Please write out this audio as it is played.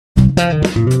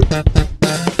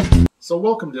So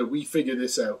welcome to We Figure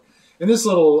This Out. In this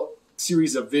little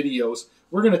series of videos,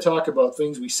 we're going to talk about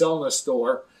things we sell in a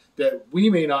store that we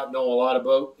may not know a lot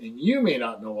about and you may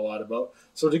not know a lot about.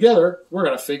 So together, we're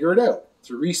going to figure it out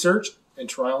through research and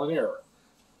trial and error.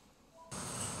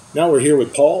 Now we're here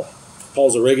with Paul.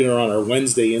 Paul's a regular on our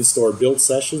Wednesday in-store build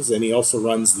sessions, and he also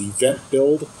runs the vet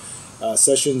build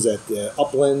sessions at the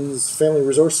Uplands Family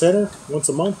Resource Center once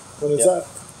a month. When is that?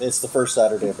 It's the first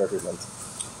Saturday of every month.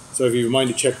 So if you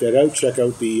mind to check that out, check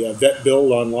out the vet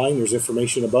build online. There's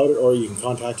information about it, or you can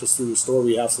contact us through the store.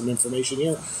 We have some information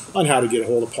here on how to get a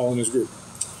hold of Paul and his group.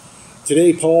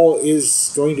 Today, Paul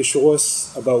is going to show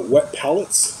us about wet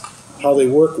pallets, how they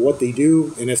work, what they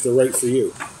do, and if they're right for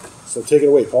you. So take it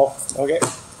away, Paul. Okay.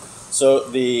 So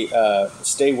the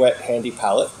Stay Wet Handy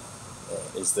Pallet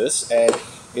is this, and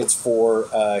it's for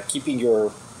keeping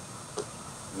your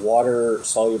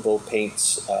water-soluble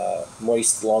paints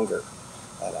moist longer,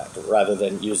 rather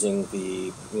than using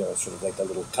the, sort of like the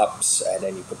little cups, and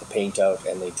then you put the paint out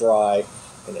and they dry,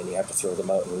 and then you have to throw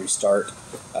them out and restart.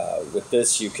 With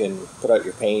this, you can put out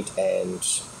your paint and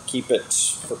keep it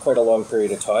for quite a long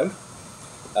period of time.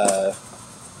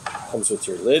 Comes with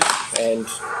your lid, and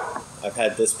I've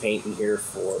had this paint in here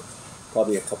for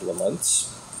probably a couple of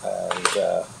months,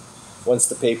 and once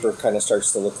the paper kind of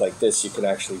starts to look like this, you can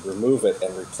actually remove it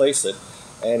and replace it,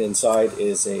 and inside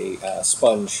is a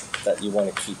sponge that you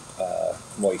want to keep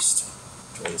moist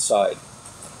inside.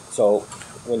 So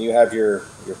when you have your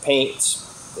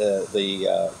paints,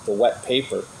 the wet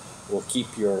paper will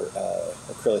keep your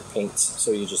acrylic paints,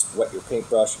 so you just wet your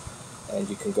paintbrush and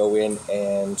you can go in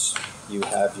and you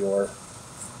have your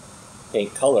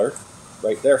paint color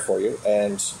right there for you,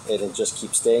 and it'll just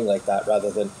keep staying like that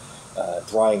rather than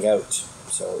drying out.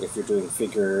 So if you're doing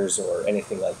figures or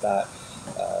anything like that,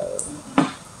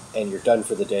 and you're done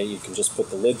for the day, you can just put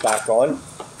the lid back on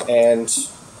and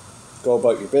go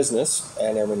about your business,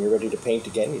 and then when you're ready to paint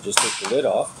again, you just take the lid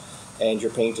off and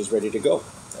your paint is ready to go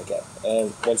again.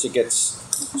 And once it gets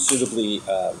suitably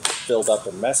filled up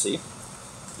and messy,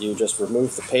 you just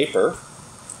remove the paper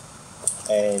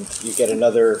and you get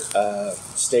another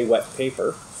Stay Wet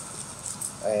paper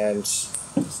and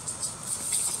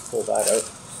pull that out,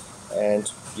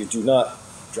 and you do not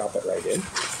drop it right in.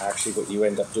 Actually, what you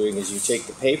end up doing is you take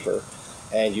the paper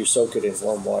and you soak it in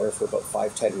warm water for about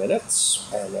 5-10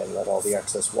 minutes, and then let all the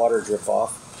excess water drip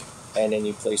off, and then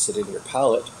you place it in your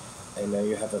palette, and now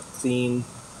you have a clean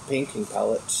painting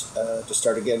palette to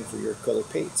start again for your acrylic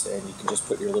paints. And you can just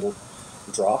put your little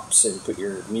drops and put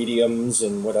your mediums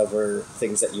and whatever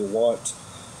things that you want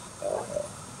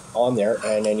on there,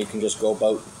 and then you can just go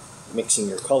about mixing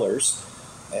your colors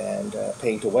and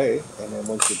paint away, and then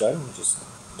once you're done, you just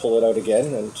pull it out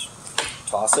again and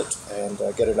toss it and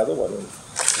get another one, and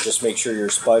just make sure your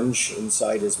sponge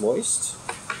inside is moist.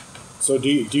 So do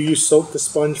you soak the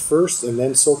sponge first and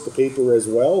then soak the paper as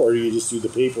well, or do you just do the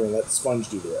paper and let the sponge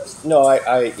do the rest? No,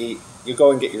 you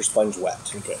go and get your sponge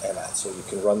wet. Okay. And so you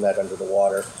can run that under the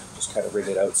water, just kind of wring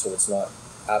it out so it's not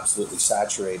absolutely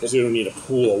saturated. So you don't need a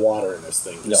pool of water in this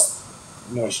thing, just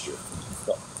moisture.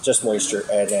 No, just moisture,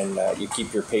 and then you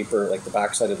keep your paper, like the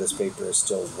backside of this paper is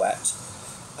still wet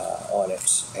on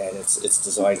it, and it's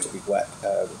designed to be wet.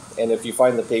 And if you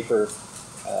find the paper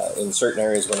in certain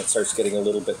areas when it starts getting a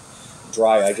little bit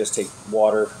dry, I just take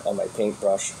water on my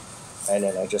paintbrush, and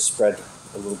then I just spread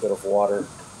a little bit of water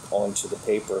onto the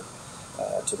paper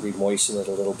to re-moisten it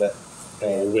a little bit.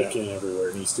 And wicking everywhere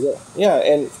it needs to go. Yeah,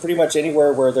 and pretty much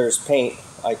anywhere where there's paint,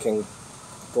 I can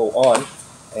go on,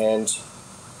 and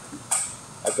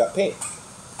I've got paint.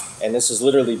 And this has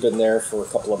literally been there for a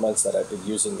couple of months that I've been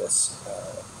using this.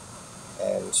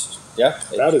 And yeah.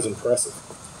 That is impressive.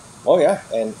 Oh yeah,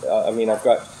 and I mean, I've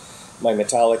got my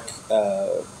metallic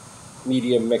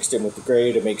medium mixed in with the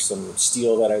gray to make some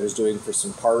steel that I was doing for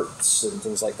some parts and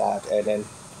things like that, and then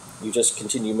you just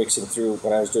continue mixing through.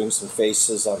 When I was doing some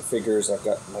faces on figures, I've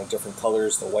got my different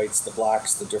colors, the whites, the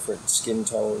blacks, the different skin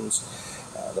tones,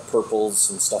 the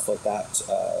purples and stuff like that,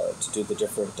 to do the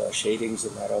different shadings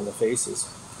and that on the faces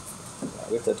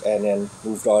with it, and then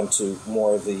moved on to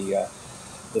more of the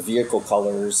vehicle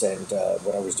colors, and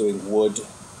when I was doing wood,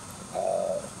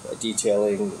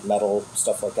 detailing, metal,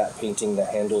 stuff like that, painting the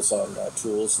handles on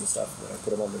tools and stuff when I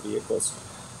put them on the vehicles.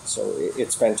 So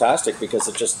it's fantastic because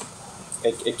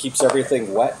it keeps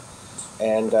everything wet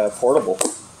and portable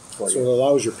for you. So it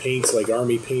allows your paints like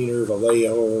Army Painter,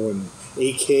 Vallejo, and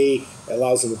AK, it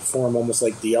allows them to perform almost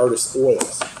like the artist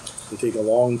oils. They take a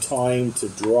long time to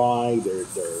dry.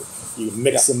 You can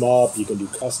mix them up. You can do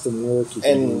custom work.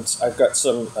 I've got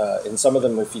some, in some of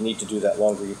them, if you need to do that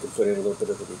longer, you can put in a little bit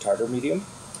of the retarder medium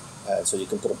And so you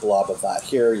can put a blob of that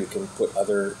here. You can put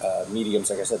other mediums,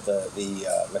 like I said,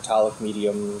 the metallic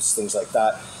mediums, things like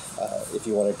that, if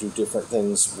you want to do different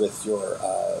things with your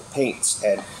paints.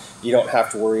 And you don't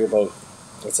have to worry about,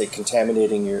 let's say,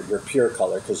 contaminating your pure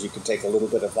color, because you can take a little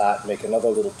bit of that, make another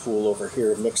little pool over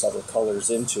here, mix other colors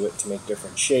into it to make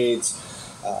different shades,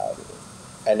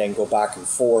 and then go back and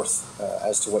forth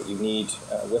as to what you need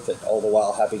with it, all the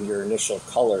while having your initial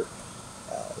color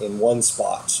in one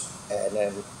spot, and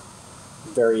then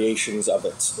variations of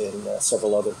it in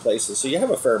several other places. So you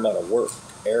have a fair amount of work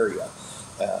area,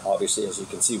 obviously, as you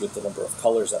can see with the number of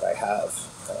colors that I have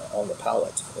on the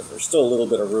palette. And there's still a little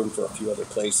bit of room for a few other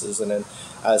places, and then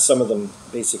as some of them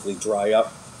basically dry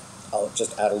up, I'll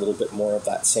just add a little bit more of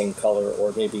that same color,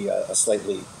 or maybe a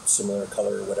slightly similar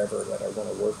color or whatever that I want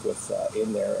to work with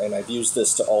in there. And I've used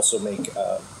this to also make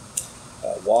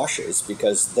washes,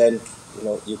 because then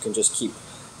you can just keep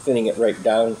thinning it right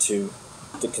down to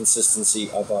the consistency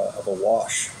of a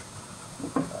wash.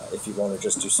 If you want to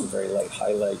just do some very light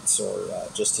highlights, or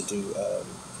just to do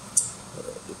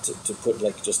to put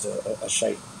like just a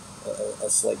slight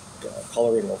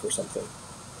coloring over something.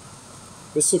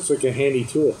 This looks like a handy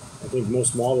tool. I think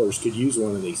most modelers could use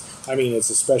one of these. I mean, it's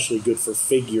especially good for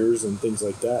figures and things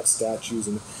like that, statues,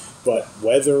 but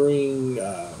weathering,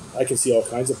 I can see all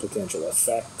kinds of potential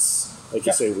effects, like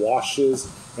you say, washes.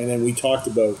 And then we talked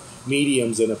about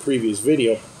mediums in a previous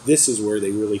video. This is where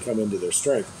they really come into their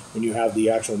strength, when you have the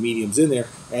actual mediums in there,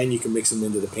 and you can mix them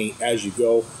into the paint as you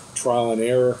go, trial and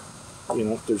error.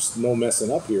 There's no messing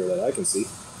up here that I can see.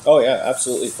 Oh yeah,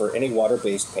 absolutely. For any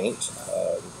water-based paint,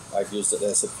 I've used it,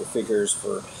 as I said, for figures,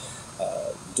 for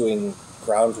doing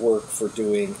groundwork, for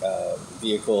doing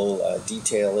vehicle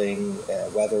detailing,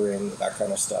 weathering, that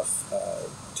kind of stuff,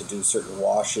 to do certain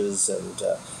washes and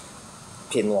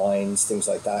pin lines, things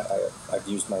like that. I've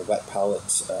used my wet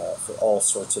palettes for all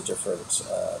sorts of different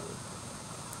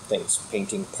things,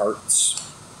 painting parts.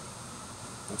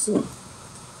 Excellent.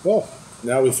 Well,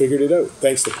 now we figured it out.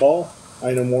 Thanks to Paul.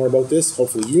 I know more about this.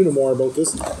 Hopefully you know more about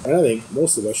this. And I think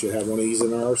most of us should have one of these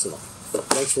in our arsenal.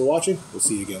 Thanks for watching. We'll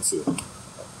see you again soon.